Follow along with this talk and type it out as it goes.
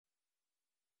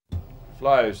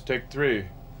Flies, take 3.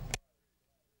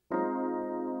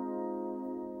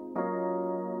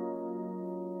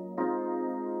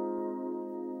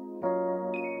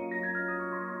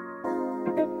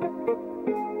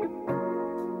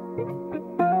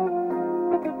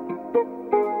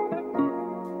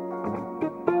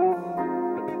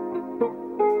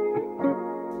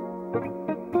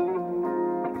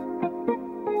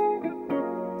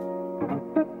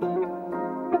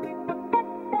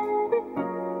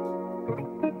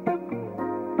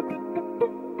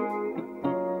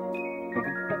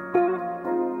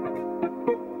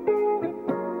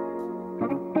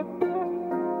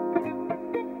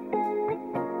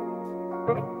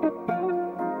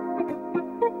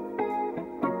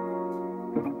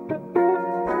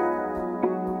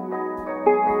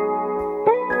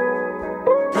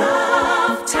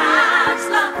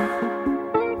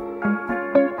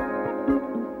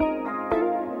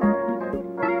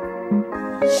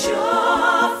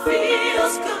 Sure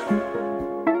feels good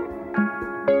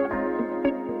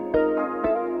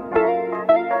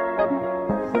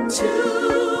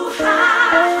to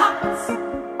high hearts.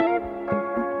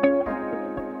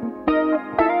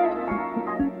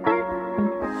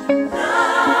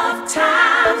 Love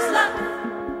times love.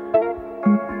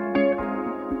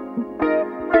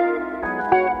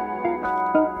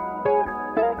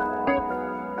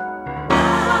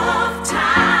 Love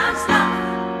times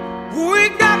love. We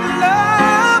got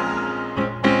love.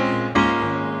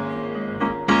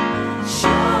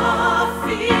 Sure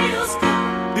feels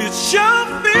good. It sure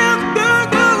feels good,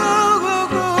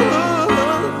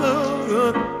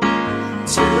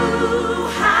 To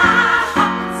high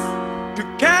hearts. to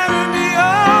carry me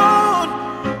on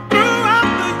throughout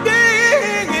the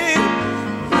year.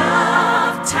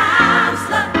 Love times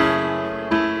love.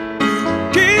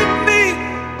 Keep me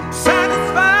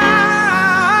satisfied.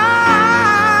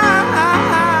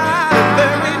 And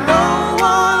there ain't no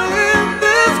one in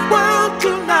this world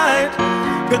tonight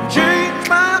can change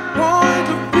my point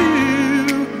of view.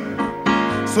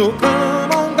 So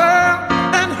come on, girl,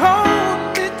 and hold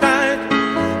me tight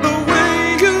the way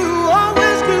you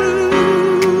always do.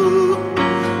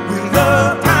 We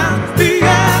love times be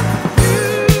at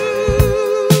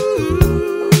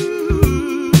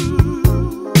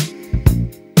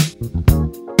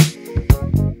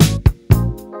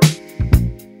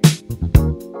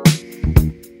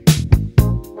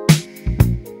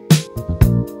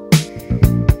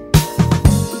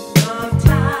Love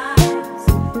times,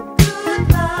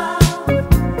 good love,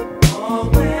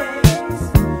 always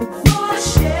for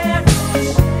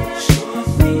sharing. Sure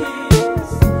feels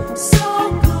so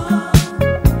good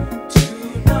to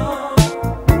know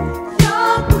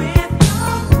you're with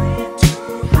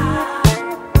two high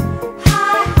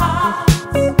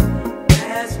hearts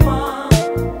as one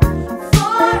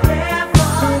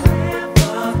forever.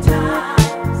 Love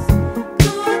times,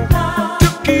 good love. to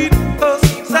keep us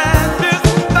satisfied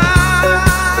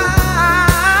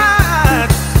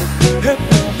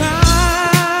every night.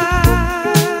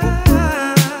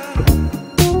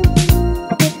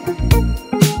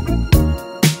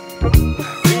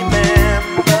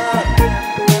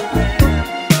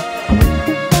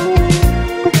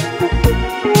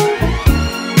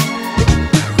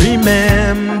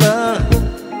 Remember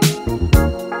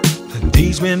the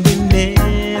days when we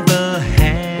never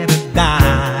had a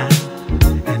dime,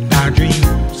 and our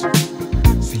dreams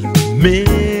seemed a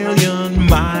million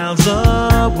miles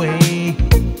away.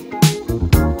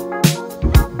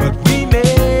 But we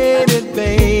made it,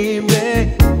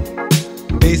 baby,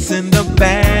 facing the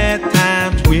bad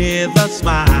times with a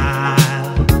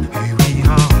smile. Here we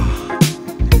are,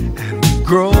 and we're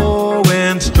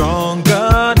growing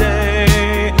stronger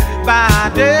day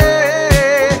by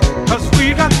day. 'Cause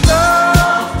we got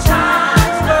love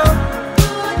times love.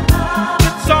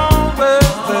 It's always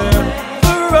there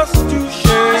for us to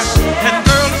share. And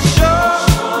girl, it sure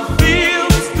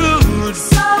feels good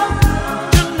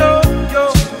to know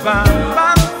you're by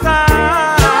my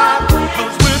side.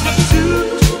 'Cause we're the two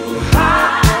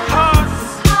high hearts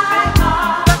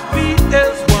that beat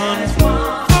as one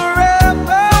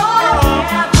forever.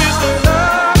 It's the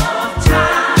love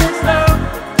times love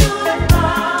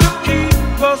to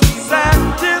keep us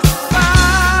satisfied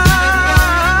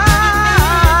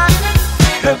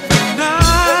every night.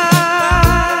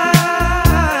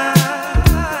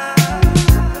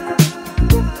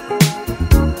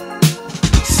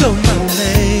 So my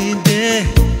lady,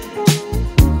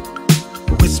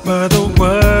 whisper the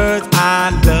words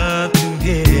I love